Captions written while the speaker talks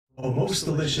O most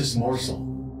delicious morsel,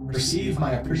 perceive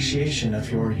my appreciation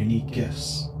of your unique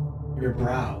gifts. Your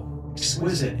brow,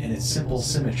 exquisite in its simple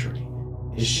symmetry,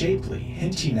 is shapely,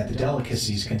 hinting at the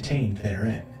delicacies contained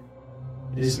therein.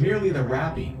 It is merely the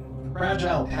wrapping,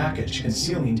 fragile package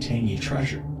concealing tangy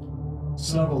treasure.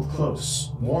 Snuggled close,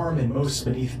 warm and most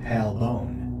beneath pale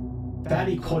bone,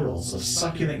 fatty coils of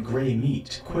succulent gray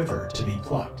meat quiver to be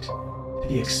plucked, to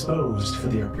be exposed for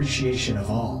the appreciation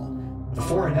of all,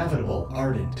 before inevitable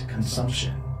ardent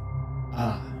consumption.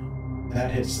 Ah,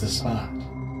 that hits the spot.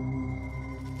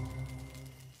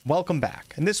 Welcome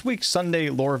back. In this week's Sunday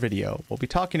lore video, we'll be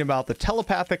talking about the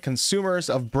telepathic consumers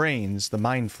of brains, the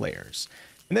Mind Flayers.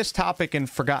 And this topic in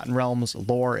Forgotten Realms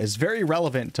lore is very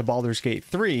relevant to Baldur's Gate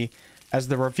 3, as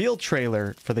the reveal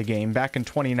trailer for the game back in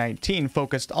 2019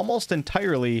 focused almost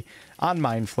entirely on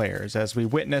Mind Flayers, as we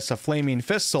witness a flaming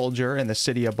fist soldier in the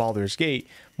city of Baldur's Gate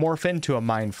morph into a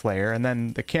Mind Flayer, and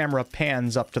then the camera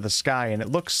pans up to the sky and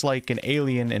it looks like an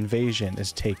alien invasion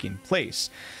is taking place.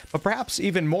 But perhaps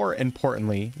even more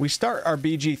importantly, we start our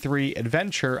BG3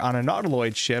 adventure on a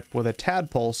nautiloid ship with a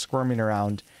tadpole squirming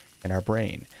around in our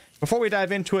brain. Before we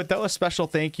dive into it though, a special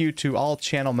thank you to all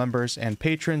channel members and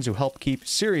patrons who help keep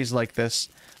series like this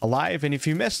alive. And if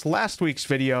you missed last week's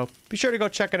video, be sure to go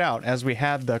check it out, as we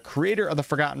had the creator of the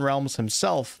Forgotten Realms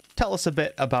himself tell us a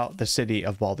bit about the city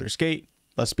of Baldur's Gate.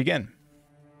 Let's begin.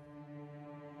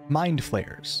 Mind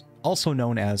Flayers, also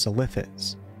known as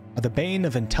Illithids, are the bane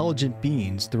of intelligent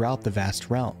beings throughout the vast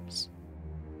realms.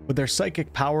 With their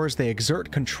psychic powers, they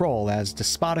exert control as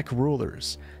despotic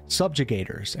rulers,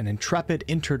 subjugators, and intrepid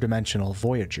interdimensional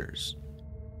voyagers.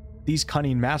 These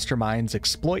cunning masterminds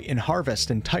exploit and harvest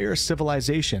entire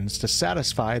civilizations to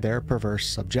satisfy their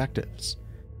perverse objectives.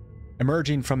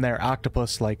 Emerging from their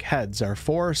octopus-like heads are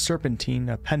four serpentine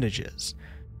appendages,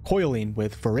 coiling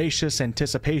with voracious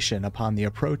anticipation upon the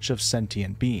approach of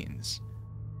sentient beings.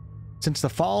 Since the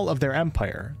fall of their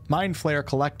empire, Mind Flayer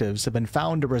collectives have been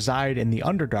found to reside in the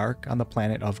Underdark on the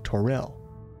planet of Toril.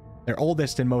 Their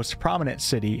oldest and most prominent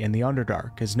city in the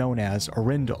Underdark is known as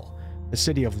Arindal, the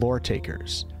city of lore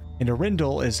takers, and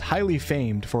Arindal is highly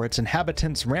famed for its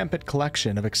inhabitants' rampant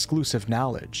collection of exclusive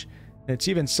knowledge, and it's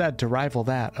even said to rival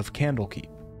that of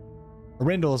Candlekeep.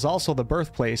 Arindal is also the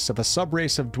birthplace of a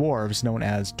subrace of dwarves known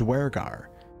as Duergar,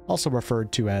 also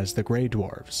referred to as the Grey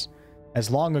Dwarves, as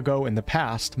long ago in the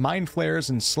past, Mind Flayers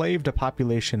enslaved a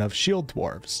population of shield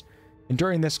dwarves, and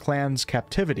during this clan's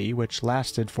captivity, which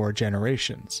lasted for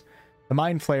generations, the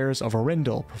Mind Flayers of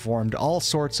Arindal performed all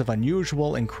sorts of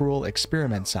unusual and cruel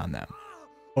experiments on them.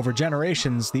 Over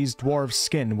generations, these dwarves'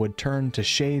 skin would turn to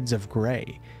shades of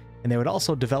gray, and they would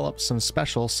also develop some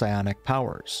special psionic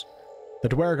powers. The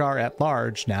Duergar at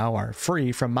large now are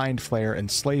free from Mind Flayer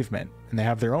enslavement, and they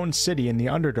have their own city in the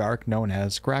Underdark known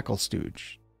as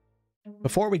Gracklestugh.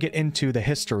 Before we get into the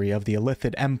history of the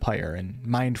Illithid Empire and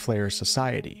Mind Flayer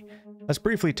society, let's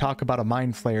briefly talk about a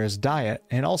Mind Flayer's diet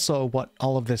and also what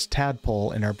all of this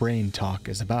tadpole in our brain talk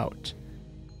is about.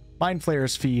 Mind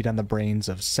Flayers feed on the brains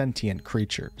of sentient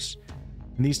creatures,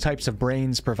 and these types of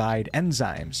brains provide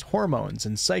enzymes, hormones,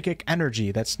 and psychic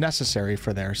energy that's necessary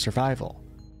for their survival.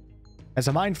 As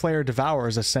a Mind Flayer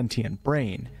devours a sentient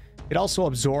brain, it also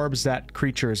absorbs that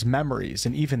creature's memories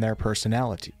and even their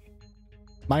personality.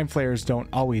 Mind Flayers don't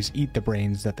always eat the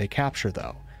brains that they capture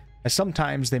though, as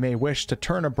sometimes they may wish to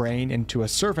turn a brain into a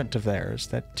servant of theirs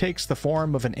that takes the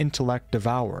form of an intellect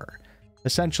devourer.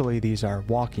 Essentially, these are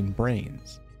walking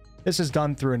brains. This is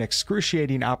done through an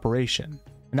excruciating operation,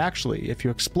 and actually, if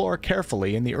you explore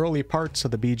carefully in the early parts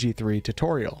of the BG3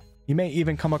 tutorial, you may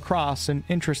even come across an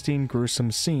interesting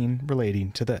gruesome scene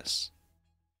relating to this.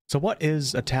 So what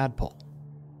is a tadpole?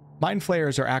 Mind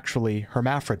Flayers are actually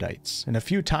hermaphrodites, and a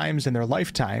few times in their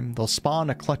lifetime they'll spawn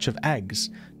a clutch of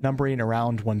eggs, numbering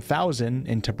around 1,000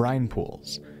 into brine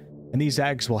pools, and these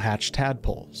eggs will hatch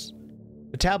tadpoles.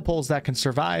 The tadpoles that can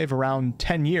survive around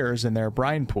 10 years in their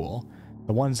brine pool,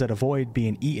 the ones that avoid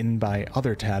being eaten by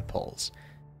other tadpoles,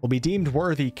 will be deemed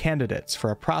worthy candidates for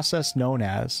a process known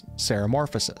as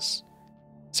Ceremorphosis.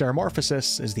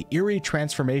 Ceremorphosis is the eerie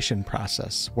transformation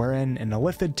process wherein an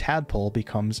illithid tadpole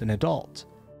becomes an adult.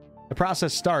 The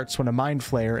process starts when a Mind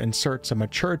Flayer inserts a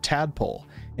mature tadpole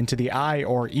into the eye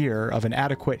or ear of an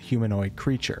adequate humanoid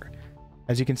creature.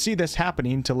 As you can see this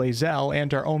happening to Lae'zel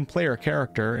and our own player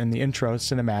character in the intro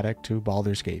cinematic to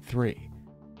Baldur's Gate 3.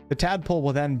 The tadpole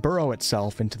will then burrow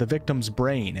itself into the victim's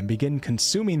brain and begin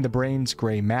consuming the brain's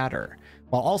gray matter,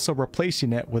 while also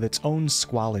replacing it with its own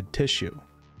squalid tissue.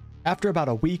 After about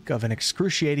a week of an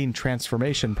excruciating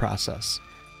transformation process,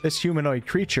 this humanoid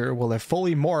creature will have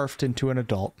fully morphed into an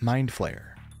adult Mind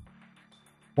Flayer.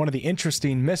 One of the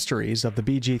interesting mysteries of the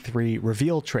BG3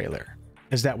 reveal trailer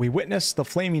is that we witness the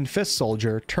Flaming Fist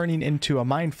Soldier turning into a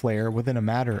Mind Flayer within a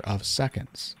matter of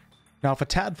seconds. Now, if a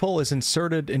tadpole is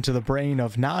inserted into the brain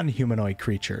of non-humanoid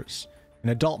creatures, an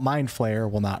adult Mind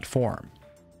Flayer will not form.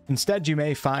 Instead, you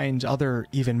may find other,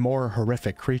 even more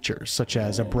horrific creatures, such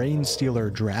as a brain stealer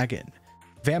dragon,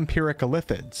 vampiric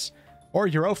illithids, or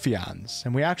Europhions,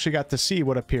 and we actually got to see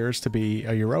what appears to be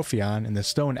a Europhion in the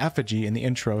stone effigy in the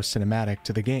intro cinematic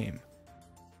to the game.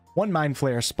 One Mind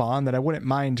Flayer spawn that I wouldn't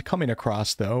mind coming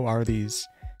across, though, are these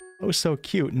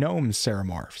oh-so-cute gnome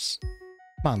ceremorphs.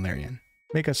 Come on, Larian.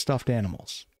 Make us stuffed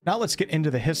animals. Now let's get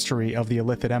into the history of the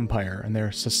Illithid Empire and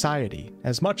their society,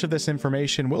 as much of this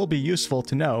information will be useful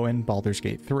to know in Baldur's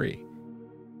Gate 3.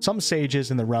 Some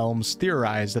sages in the realms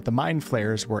theorized that the Mind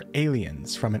Flayers were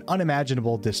aliens from an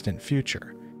unimaginable distant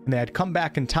future, and they had come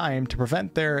back in time to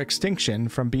prevent their extinction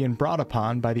from being brought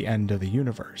upon by the end of the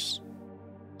universe.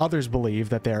 Others believe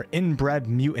that they are inbred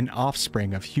mutant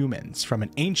offspring of humans from an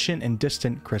ancient and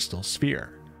distant crystal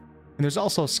sphere. And there's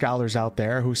also scholars out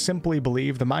there who simply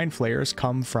believe the Mind Flayers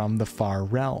come from the Far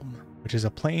Realm, which is a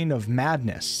plane of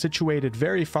madness situated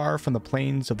very far from the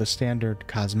planes of the standard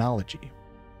cosmology.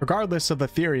 Regardless of the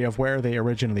theory of where they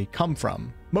originally come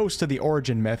from, most of the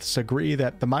origin myths agree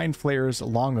that the Mind Flayers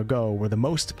long ago were the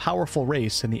most powerful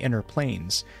race in the inner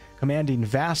planes, commanding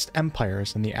vast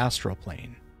empires in the astral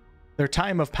plane. Their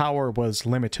time of power was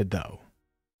limited, though.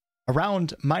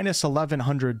 Around minus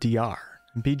 1100 DR,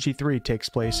 BG3 takes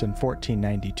place in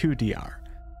 1492 DR.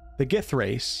 The Gith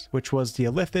race, which was the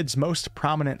Illithid's most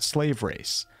prominent slave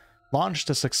race, launched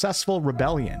a successful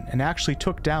rebellion and actually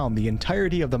took down the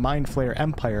entirety of the Mind Flayer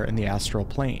Empire in the astral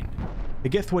plane. The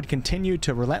Gith would continue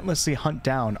to relentlessly hunt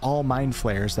down all Mind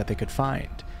Flayers that they could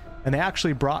find, and they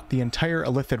actually brought the entire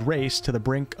Illithid race to the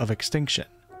brink of extinction.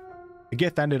 The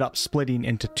Gith ended up splitting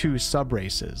into two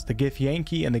sub-races, the Gith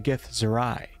Yankee and the Gith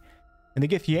Zerai. And the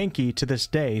Gith Yankee to this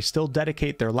day still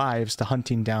dedicate their lives to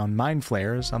hunting down Mind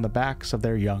Flayers on the backs of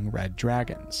their young red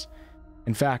dragons.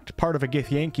 In fact, part of a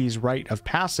Gith Yankee's rite of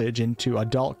passage into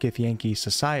adult Gith Yankee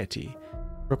society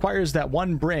requires that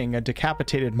one bring a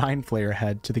decapitated Mind Flayer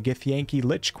head to the Gith Yankee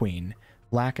Lich Queen,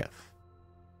 Laketh.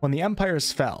 When the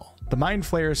empires fell, the Mind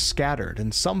Flayers scattered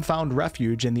and some found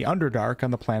refuge in the Underdark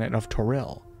on the planet of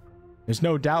Toril. There's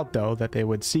no doubt, though, that they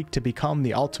would seek to become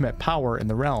the ultimate power in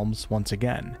the realms once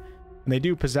again, and they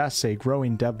do possess a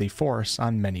growing deadly force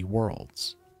on many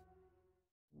worlds.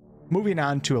 Moving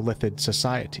on to Illithid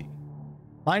society.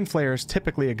 Mind Flayers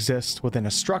typically exist within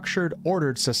a structured,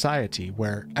 ordered society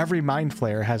where every Mind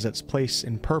Flayer has its place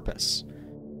and purpose.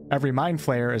 Every Mind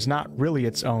Flayer is not really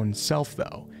its own self,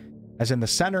 though, as in the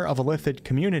center of Illithid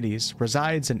communities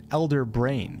resides an Elder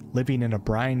Brain living in a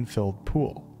brine-filled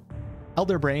pool.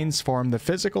 Elder Brains form the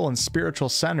physical and spiritual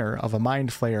center of a Mind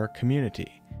Flayer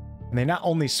community, and they not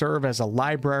only serve as a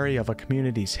library of a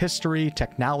community's history,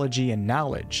 technology, and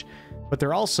knowledge, but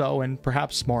they're also, and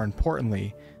perhaps more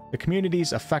importantly, the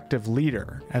community's effective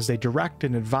leader as they direct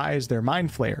and advise their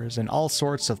Mind Flayers in all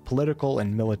sorts of political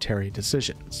and military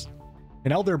decisions.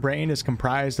 An Elder Brain is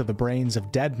comprised of the brains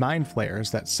of dead Mind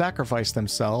Flayers that sacrifice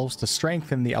themselves to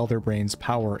strengthen the Elder Brain's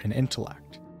power and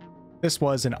intellect. This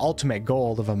was an ultimate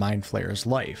goal of a Mind Flayer's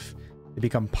life, to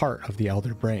become part of the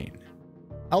Elder Brain.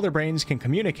 Elder Brains can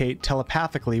communicate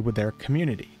telepathically with their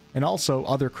community, and also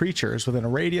other creatures within a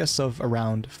radius of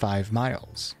around 5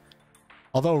 miles.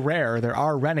 Although rare, there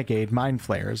are renegade Mind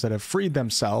Flayers that have freed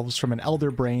themselves from an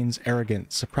Elder Brain's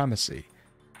arrogant supremacy,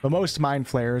 but most Mind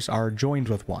Flayers are joined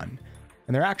with one,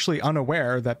 and they're actually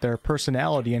unaware that their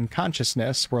personality and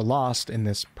consciousness were lost in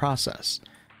this process,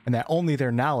 and that only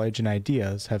their knowledge and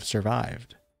ideas have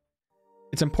survived.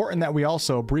 It's important that we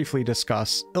also briefly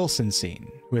discuss Illsensine,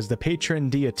 who is the patron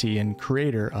deity and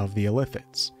creator of the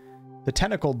Illithids. The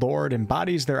Tentacled Lord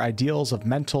embodies their ideals of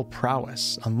mental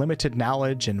prowess, unlimited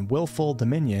knowledge, and willful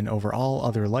dominion over all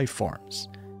other life forms.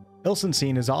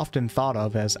 Illsensine is often thought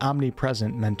of as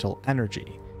omnipresent mental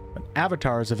energy, but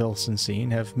avatars of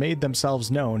Illsensine have made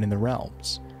themselves known in the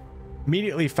realms.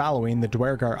 Immediately following the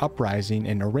Duergar uprising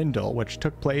in Arindal, which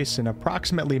took place in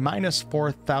approximately minus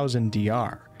 4000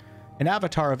 DR, an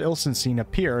avatar of Illsensine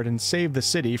appeared and saved the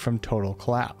city from total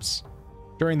collapse.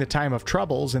 During the time of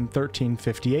troubles in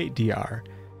 1358 DR,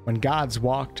 when gods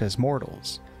walked as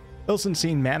mortals,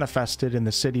 Illsensine manifested in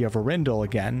the city of Arindal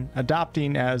again,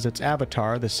 adopting as its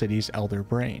avatar the city's Elder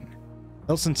Brain.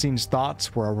 Illsensine's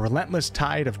thoughts were a relentless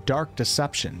tide of dark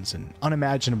deceptions and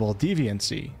unimaginable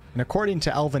deviancy, and according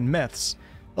to elven myths,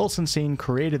 Illsensine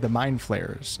created the Mind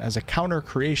Flayers as a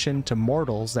counter-creation to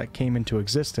mortals that came into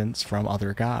existence from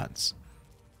other gods.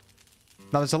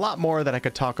 Now, there's a lot more that I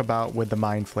could talk about with the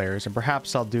Mind Flayers, and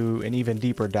perhaps I'll do an even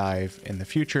deeper dive in the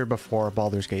future before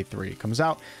Baldur's Gate 3 comes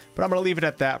out, but I'm going to leave it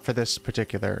at that for this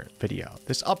particular video.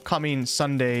 This upcoming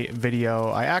Sunday video,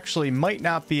 I actually might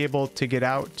not be able to get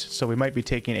out, so we might be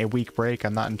taking a week break.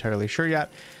 I'm not entirely sure yet.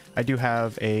 I do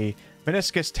have a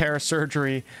meniscus tear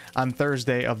surgery on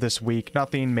Thursday of this week.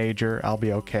 Nothing major, I'll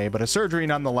be okay, but a surgery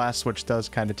nonetheless, which does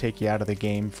kind of take you out of the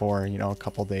game for, you know, a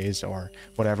couple days or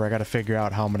whatever. I got to figure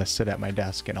out how I'm going to sit at my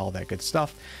desk and all that good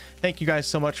stuff. Thank you guys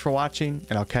so much for watching,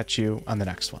 and I'll catch you on the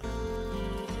next one.